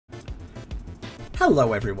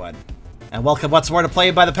Hello everyone, and welcome once more to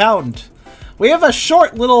Play by the Pound. We have a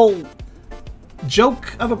short little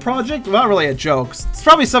joke of a project. Well, not really a joke. It's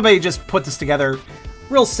probably somebody just put this together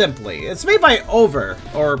real simply. It's made by Over,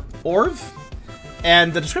 or Orv,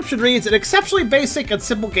 and the description reads, an exceptionally basic and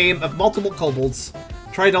simple game of multiple kobolds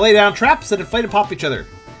trying to lay down traps and inflate and pop each other.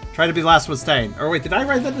 Try to be the last one staying. Or wait, did I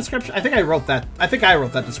write that description? I think I wrote that. I think I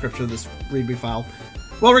wrote that description of this readme file.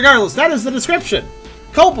 Well, regardless, that is the description.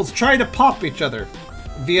 Kobolds trying to pop each other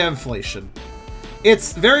via inflation.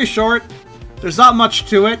 It's very short. There's not much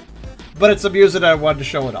to it, but it's amusing and I wanted to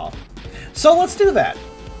show it off. So let's do that.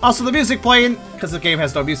 Also, the music playing, because the game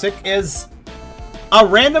has no music, is a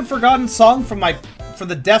random forgotten song from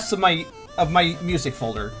the depths of my music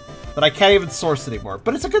folder that I can't even source anymore.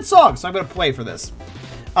 But it's a good song, so I'm going to play for this.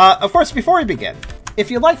 Of course, before we begin,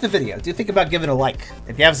 if you like the video, do think about giving it a like.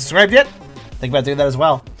 If you haven't subscribed yet, think about doing that as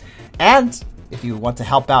well. And if you want to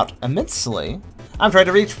help out immensely, I'm trying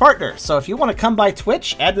to reach partners. So if you want to come by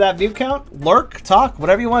Twitch, add to that view count, lurk, talk,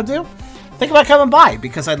 whatever you want to do, think about coming by,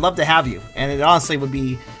 because I'd love to have you. And it honestly would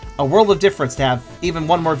be a world of difference to have even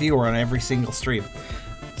one more viewer on every single stream.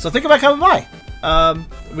 So think about coming by.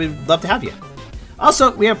 We'd love to have you.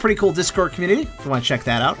 Also, we have a pretty cool Discord community if you want to check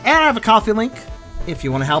that out. And I have a Ko-fi link if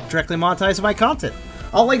you want to help directly monetize my content.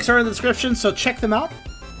 All links are in the description, so check them out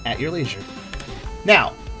at your leisure.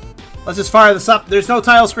 Now, let's just fire this up. There's no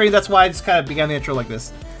title screen, that's why I just kind of began the intro like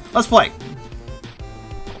this. Let's play.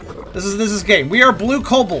 This is game. We are Blue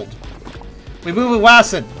Kobold. We move with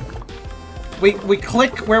acid. We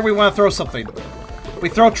click where we want to throw something. We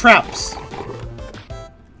throw traps.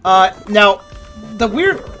 Now,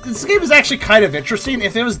 this game is actually kind of interesting.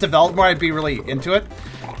 If it was developed more, I'd be really into it.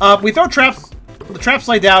 We throw traps. The traps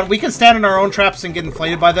lay down. We can stand on our own traps and get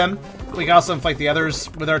inflated by them. We can also inflate the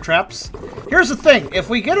others with our traps. Here's the thing. If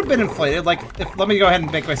we get a bit inflated, like, let me go ahead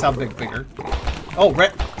and make myself bigger. Oh,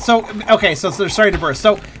 right. So, okay, so they're starting to burst.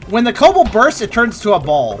 So, when the kobold bursts, it turns to a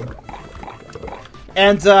ball.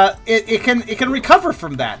 And, it can recover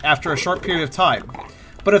from that after a short period of time.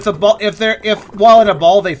 But if while in a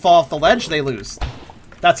ball they fall off the ledge, they lose.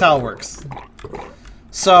 That's how it works.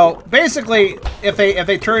 So, basically, if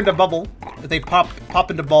they turn into bubble, if they pop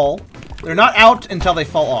into ball, they're not out until they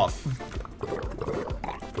fall off.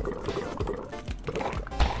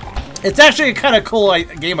 It's actually a kind of cool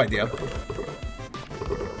game idea.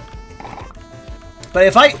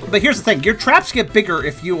 But here's the thing, your traps get bigger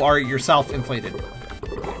if you are yourself inflated.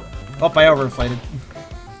 Oh, I overinflated.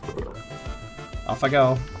 Off I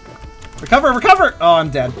go. Recover, recover! Oh, I'm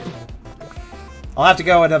dead. I'll have to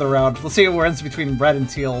go another round. Let's see who ends between red and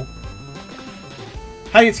teal.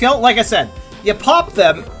 How do you kill? Like I said, you pop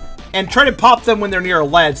them and try to pop them when they're near a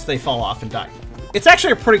ledge so they fall off and die. It's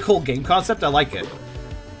actually a pretty cool game concept. I like it.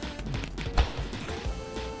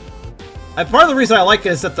 And part of the reason I like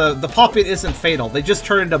it is that the popping isn't fatal. They just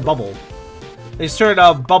turn into a bubble. They just turn into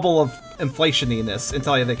a bubble of inflation-iness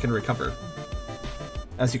until they can recover.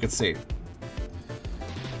 As you can see.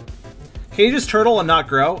 Can you just turtle and not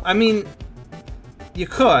grow? I mean, you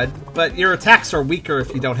could, but your attacks are weaker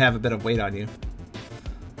if you don't have a bit of weight on you.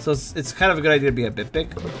 So it's kind of a good idea to be a bit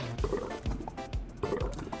big.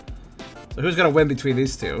 So who's going to win between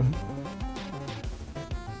these two?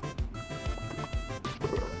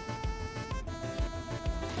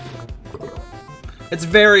 It's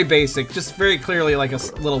very basic, just very clearly like a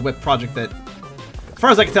little whip project that, as far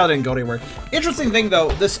as I can tell, didn't go anywhere. Interesting thing though,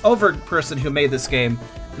 this Over person who made this game,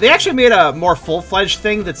 they actually made a more full-fledged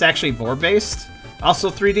thing that's actually vore-based, also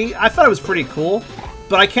 3D. I thought it was pretty cool,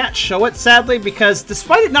 but I can't show it, sadly, because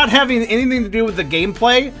despite it not having anything to do with the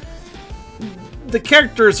gameplay, the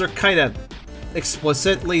characters are kind of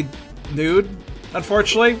explicitly nude,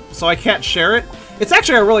 unfortunately, so I can't share it. It's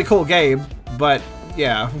actually a really cool game, but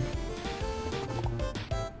yeah.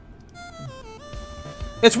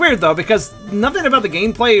 It's weird, though, because nothing about the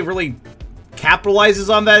gameplay really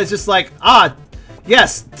capitalizes on that. It's just like,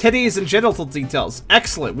 yes, titties and genital details.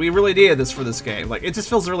 Excellent. We really needed this for this game. Like, it just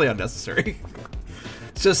feels really unnecessary.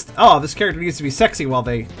 It's just, oh, this character needs to be sexy while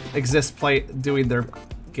they exist doing their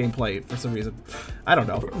gameplay for some reason. I don't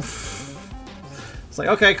know. It's like,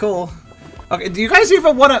 okay, cool. Okay, do you guys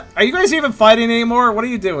even want to... Are you guys even fighting anymore? What are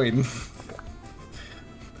you doing?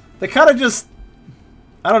 They kind of just...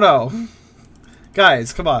 I don't know.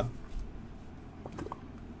 Guys, come on.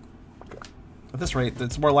 At this rate,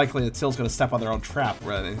 it's more likely that Teal's going to step on their own trap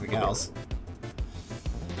rather than anything else.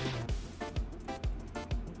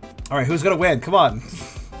 Alright, who's going to win? Come on.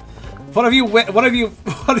 One of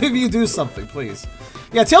you do something, please.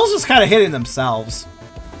 Yeah, Teal's just kind of hitting themselves.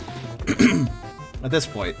 At this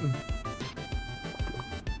point.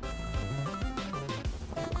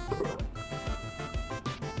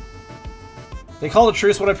 They call it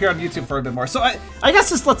truce when I appear on YouTube for a bit more. So I guess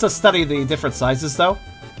this lets us study the different sizes, though.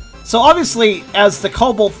 So obviously, as the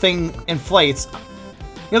kobold thing inflates,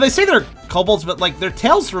 you know, they say they're kobolds, but like their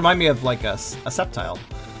tails remind me of like a septile.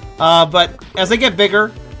 But as they get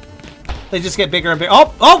bigger, they just get bigger and bigger.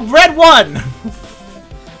 Oh, Red won!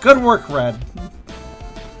 Good work, Red.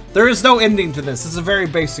 There is no ending to this. This is a very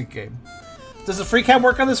basic game. Does the free cam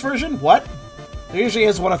work on this version? What? There usually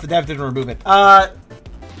is one if the dev didn't remove it.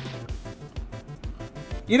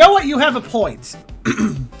 You know what? You have a point.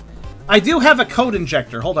 I do have a code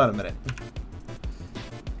injector. Hold on a minute.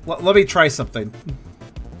 Let me try something.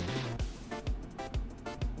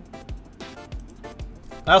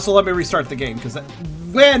 Also, let me restart the game, because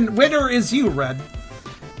winner is you, Red.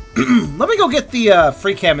 Let me go get the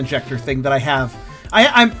free cam injector thing that I have.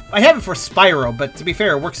 I have it for Spyro, but to be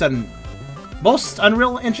fair, it works on most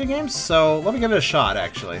Unreal Engine games, so let me give it a shot,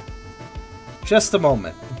 actually. Just a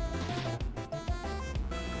moment.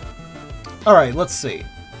 Alright, let's see.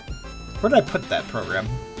 Where did I put that program?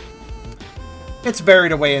 It's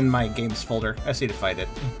buried away in my games folder. I just need to find it.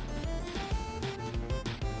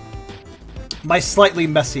 My slightly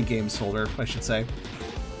messy games folder, I should say.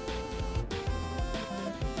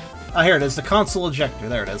 Ah, here it is. The console ejector.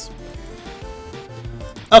 There it is.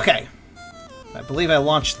 Okay. I believe I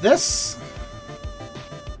launched this.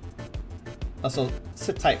 Also,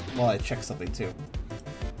 sit tight while I check something, too.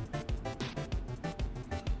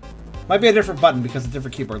 Might be a different button because of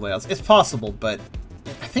different keyboard layouts. It's possible, but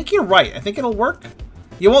I think you're right. I think it'll work.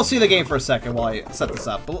 You won't see the game for a second while I set this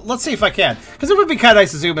up, but let's see if I can. Because it would be kind of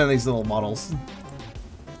nice to zoom in on these little models.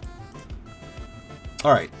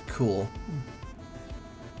 Alright, cool.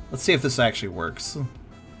 Let's see if this actually works.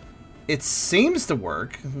 It seems to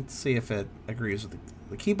work. Let's see if it agrees with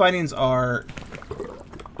the key bindings are...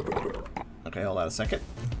 Okay, hold on a second.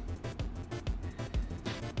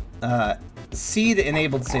 Seed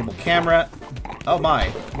enabled disable camera. Oh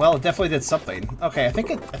my. Well, it definitely did something. Okay, I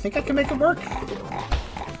think I can make it work.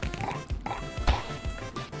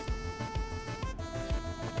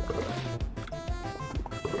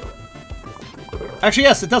 Actually,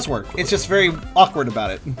 yes, it does work. It's just very awkward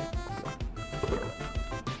about it.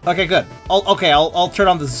 Okay, good. I'll turn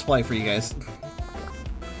on the display for you guys.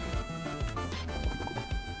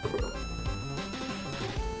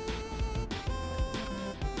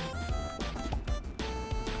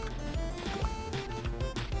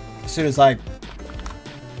 As soon as I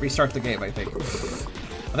restart the game, I think. I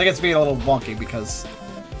think it's being a little wonky because...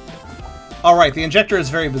 Alright, the injector is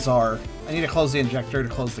very bizarre. I need to close the injector to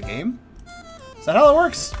close the game. Is that how it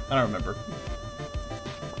works? I don't remember.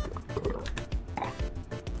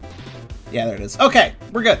 Yeah, there it is. Okay,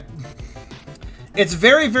 we're good. It's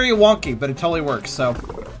very, very wonky, but it totally works, so...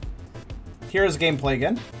 Here's gameplay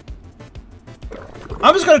again.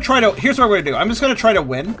 I'm just gonna try to... Here's what we're gonna do. I'm just gonna try to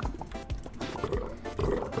win.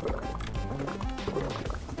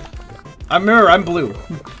 I'm blue.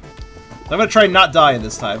 I'm gonna try and not die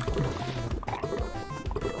this time.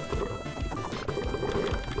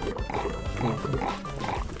 Cool.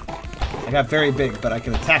 I got very big, but I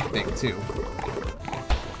can attack big too.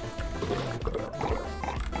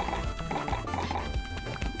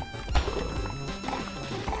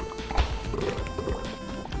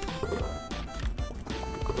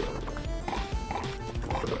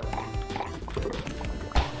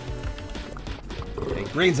 Okay,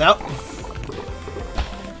 green's out.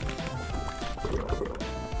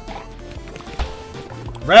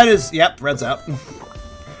 Red is... Yep, red's out.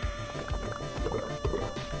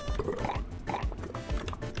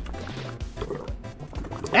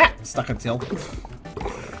 Ah! Stuck on tail.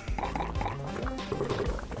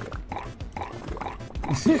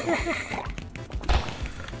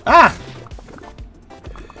 Ah!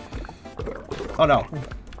 Oh no.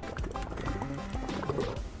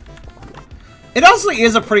 It honestly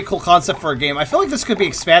is a pretty cool concept for a game. I feel like this could be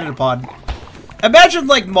expanded upon. Imagine,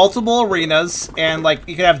 like, multiple arenas, and, like,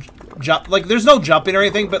 you could have jump... Like, there's no jumping or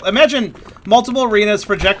anything, but imagine multiple arenas,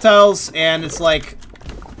 projectiles, and it's, like...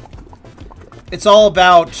 It's all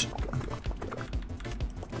about...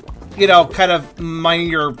 You know, kind of minding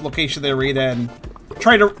your location of the arena and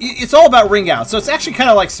trying to... It's all about ring out, so it's actually kind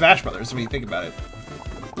of like Smash Brothers, when you think about it.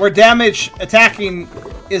 Where damage, attacking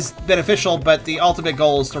is beneficial, but the ultimate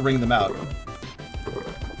goal is to ring them out.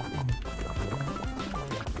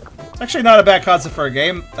 Actually not a bad concept for a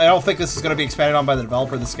game. I don't think this is going to be expanded on by the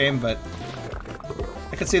developer of this game, but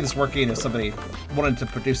I could see this working if somebody wanted to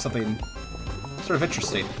produce something sort of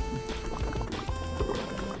interesting.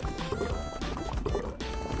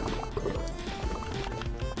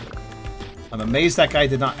 I'm amazed that guy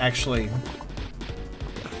did not actually...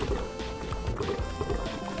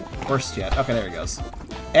 burst yet. Okay, there he goes.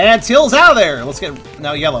 And Teal's out of there! Let's get...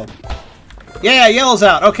 No, yellow. Yeah, yellow's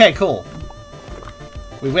out. Okay, cool.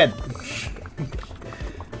 We win.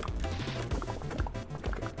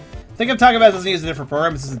 I think I'm talking about doesn't use a different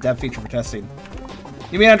program. This is a dev feature for testing.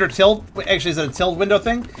 You mean under tilt? Actually, is it a tilt window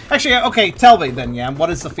thing? Actually, okay, tell me then, Yam. What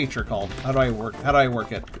is the feature called? How do I work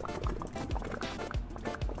it?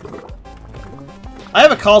 I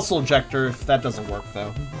have a console injector if that doesn't work,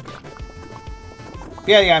 though.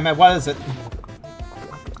 Yeah, I meant, what is it?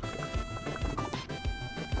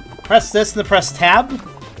 Press this and then press tab?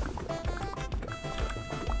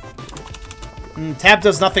 Tab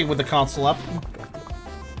does nothing with the console up.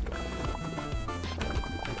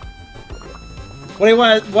 What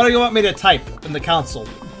do you want me to type in the console?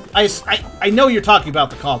 I know you're talking about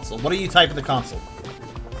the console. What do you type in the console?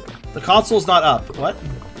 The console's not up. What?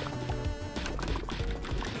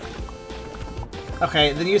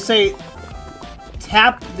 Okay, then you say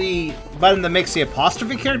tap the button that makes the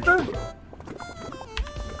apostrophe character?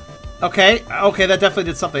 Okay, okay, that definitely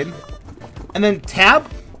did something. And then tab?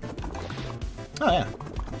 Oh, yeah.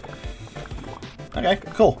 Okay,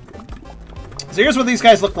 cool. So here's what these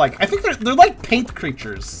guys look like. I think they're like paint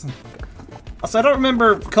creatures. Also, I don't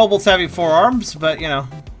remember kobolds having 4 arms, but, you know.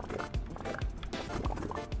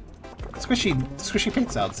 Squishy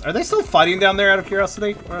paint sounds. Are they still fighting down there out of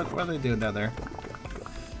curiosity? What are they doing down there?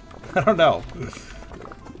 I don't know.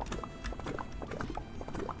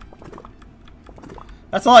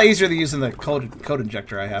 That's a lot easier to use than the code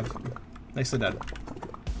injector I have. Nicely done.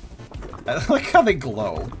 I like how they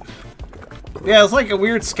glow. Yeah, it's like a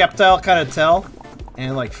weird Skeptile kind of tail.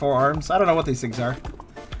 And like 4 arms. I don't know what these things are.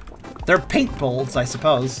 They're paint bolds, I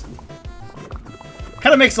suppose.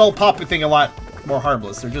 Kind of makes the whole poppy thing a lot more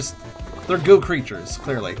harmless. They're goo creatures,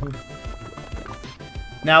 clearly.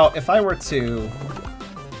 Now, if I were to...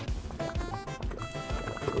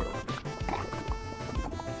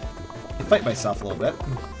 fight myself a little bit.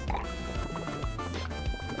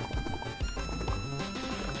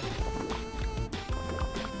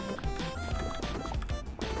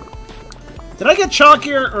 Did I get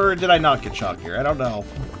chalkier or did I not get chalkier? I don't know.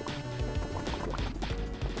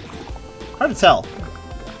 Hard to tell.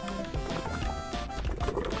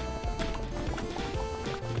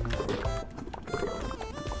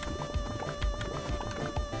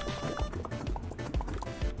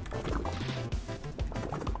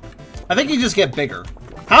 I think you just get bigger.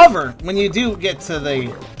 However, when you do get to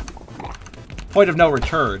the point of no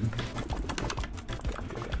return,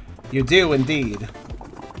 you do indeed.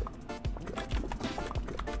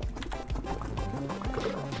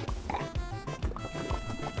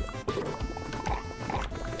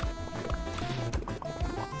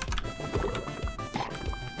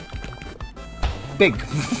 Big.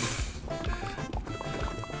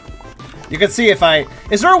 You can see if I...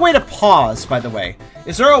 Is there a way to pause, by the way?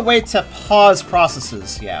 Is there a way to pause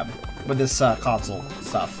processes, yeah, with this console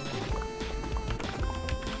stuff?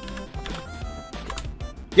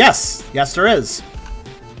 Yes! Yes, there is.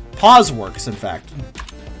 Pause works, in fact.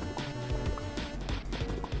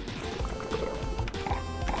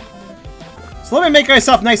 So let me make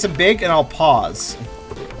myself nice and big, and I'll pause.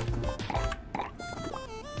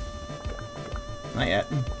 Not yet.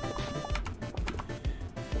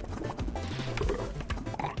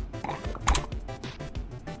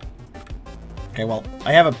 Okay, well,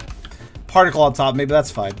 I have a particle on top. Maybe that's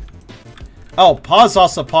fine. Oh, pause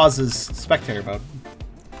also pauses spectator mode.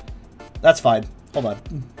 That's fine. Hold on.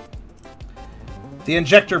 The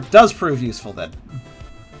injector does prove useful then.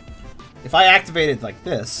 If I activate it like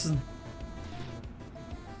this...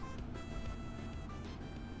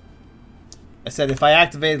 I said if I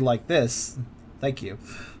activated like this... Thank you.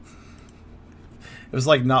 It was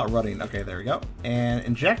like not running. Okay, there we go. And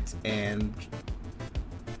inject, and...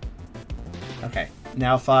 Okay,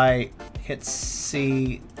 now if I hit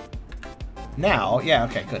C now, yeah,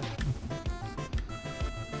 okay, good.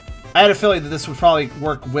 I had a feeling that this would probably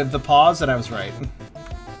work with the pause, and I was right.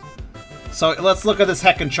 So let's look at this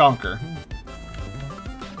heckin' chonker.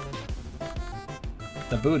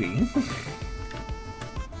 The booty.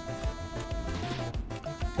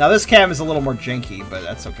 Now this cam is a little more janky, but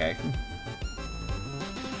that's okay.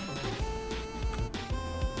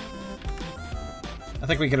 I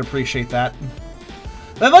think we can appreciate that.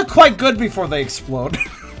 They look quite good before they explode.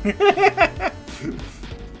 I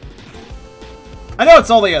know it's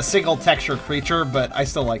only a single texture creature, but I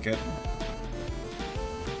still like it.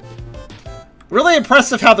 Really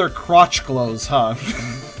impressive how their crotch glows, huh?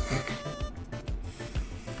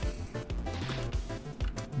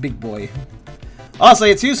 Big boy.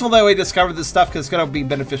 Honestly, it's useful that we discovered this stuff because it's going to be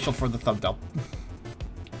beneficial for the thumbnail.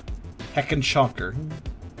 Heckin' chonker.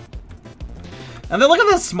 And then look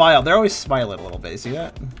at the smile. They're always smiling a little bit. See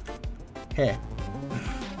that? Hey.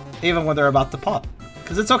 Even when they're about to pop.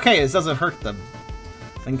 Because it's okay. It doesn't hurt them.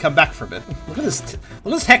 They can come back from it. Look at this.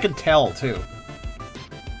 Look at this heckin' tail, too.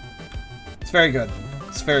 It's very good.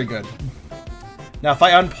 It's very good. Now, if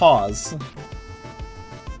I unpause...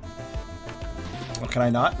 Well, can I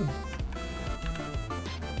not?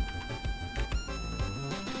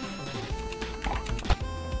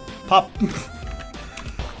 Pop.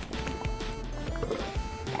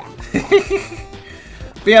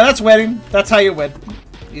 But yeah, that's winning. That's how you win.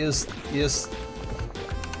 You just...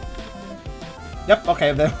 Yep,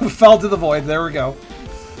 okay, then we fell to the void. There we go.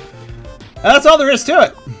 And that's all there is to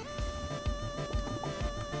it.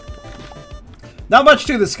 Not much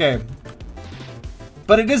to this game.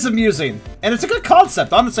 But it is amusing. And it's a good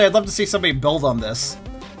concept. Honestly, I'd love to see somebody build on this.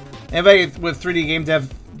 Anybody with 3D game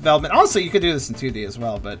development. Honestly, you could do this in 2D as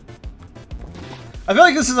well, but... I feel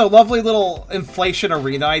like this is a lovely little inflation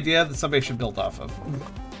arena idea that somebody should build off of.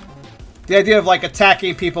 The idea of, like,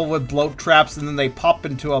 attacking people with bloat traps and then they pop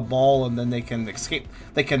into a ball and then they can escape.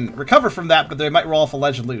 They can recover from that, but they might roll off a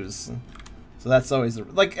ledge and lose. So that's always...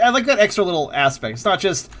 Like, I like that extra little aspect. It's not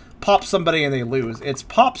just pop somebody and they lose. It's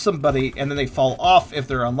pop somebody and then they fall off if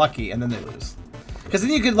they're unlucky and then they lose. Because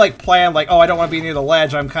then you could, like, plan, like, oh, I don't want to be near the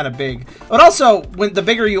ledge, I'm kind of big. But also, when the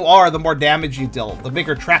bigger you are, the more damage you deal, the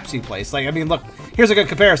bigger traps you place. Like, I mean, look, here's a good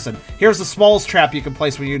comparison. Here's the smallest trap you can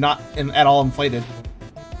place when you're not at all inflated.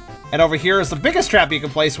 And over here is the biggest trap you can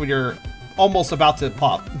place when you're almost about to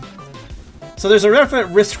pop. So there's a definite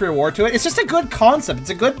risk-reward to it. It's just a good concept. It's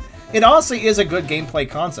a good... It honestly is a good gameplay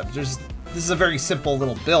concept. This is a very simple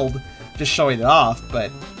little build, just showing it off,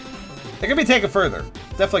 but... It can be taken further.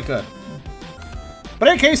 Definitely could. But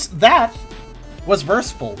in any case, that was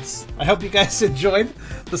BurstBolds. I hope you guys enjoyed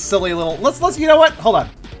the silly little... Let's you know what? Hold on.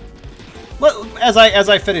 As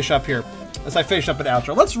I finish up here, as I finish up an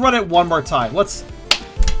outro, let's run it one more time. Let's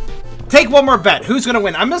take one more bet. Who's gonna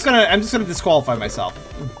win? I'm just gonna disqualify myself.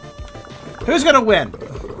 Who's gonna win?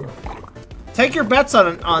 Take your bets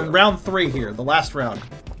on round 3 here, the last round.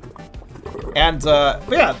 And but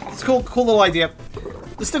yeah, it's cool little idea.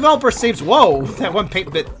 This developer seems... Whoa, that one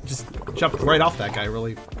paint bit just jumped right off that guy,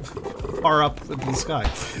 really far up into the sky.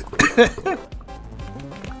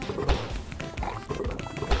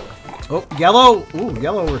 Oh, yellow! Ooh,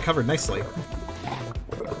 yellow recovered nicely.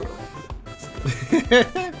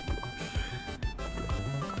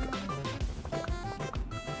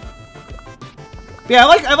 Yeah,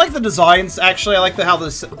 I like the designs. Actually, I like how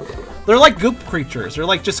this... They're like goop creatures. They're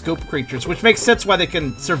like just goop creatures, which makes sense why they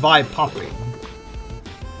can survive popping.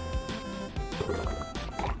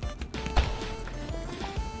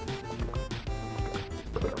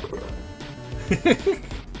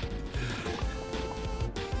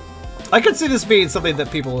 I could see this being something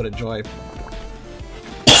that people would enjoy.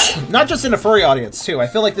 Not just in a furry audience, too. I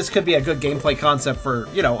feel like this could be a good gameplay concept for,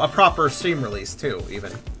 you know, a proper Steam release, too,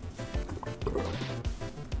 even.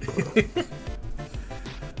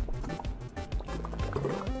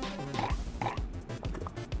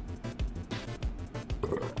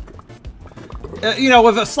 You know,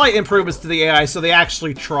 with a slight improvements to the AI, so they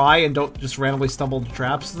actually try and don't just randomly stumble into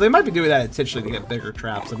traps. So they might be doing that intentionally to get bigger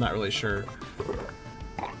traps. I'm not really sure.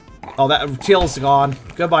 Oh, that Teal's gone.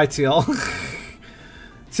 Goodbye, Teal.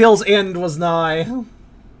 Teal's end was nigh.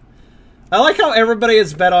 I like how everybody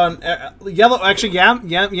is bet on yellow. Actually,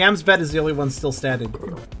 Yam's bet is the only one still standing.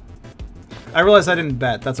 I realize I didn't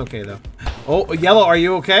bet. That's okay though. Oh, Yellow, are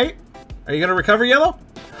you okay? Are you gonna recover, Yellow?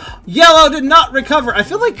 Yellow did not recover. I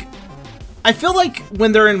feel like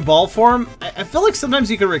when they're in ball form, I feel like sometimes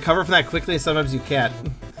you can recover from that quickly, and sometimes you can't.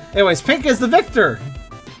 Anyways, Pink is the victor.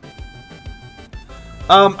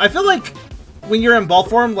 I feel like when you're in ball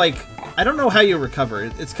form, like, I don't know how you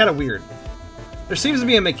recover. It's kind of weird. There seems to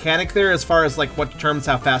be a mechanic there as far as, like, what determines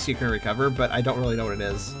how fast you can recover, but I don't really know what it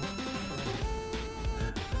is.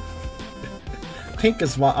 Pink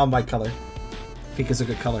is on my color. Pink is a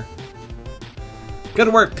good color.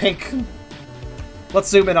 Good work, Pink. Let's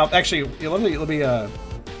zoom in on... Actually, let me,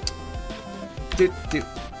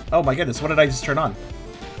 Oh my goodness, what did I just turn on?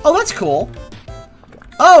 Oh, that's cool.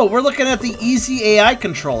 Oh, we're looking at the Easy AI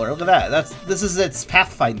controller. Look at that. This is its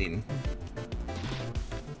pathfinding.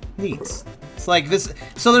 Neat. It's like this...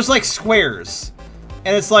 So there's like squares.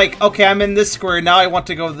 And it's like, okay, I'm in this square, now I want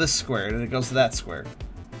to go to this square. And it goes to that square.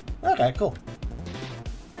 Okay, cool.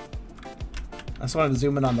 I just wanted to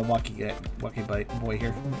zoom in on the walkie boy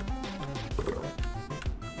here.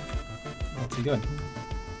 What's he doing?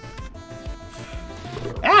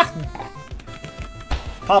 Ah!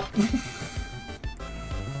 Pop!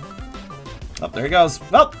 Oh, there he goes.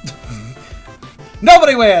 Well,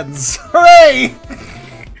 Nobody wins! Hooray!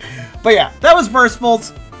 But yeah, that was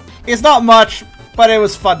BurstBolds. It's not much, but it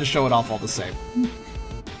was fun to show it off all the same.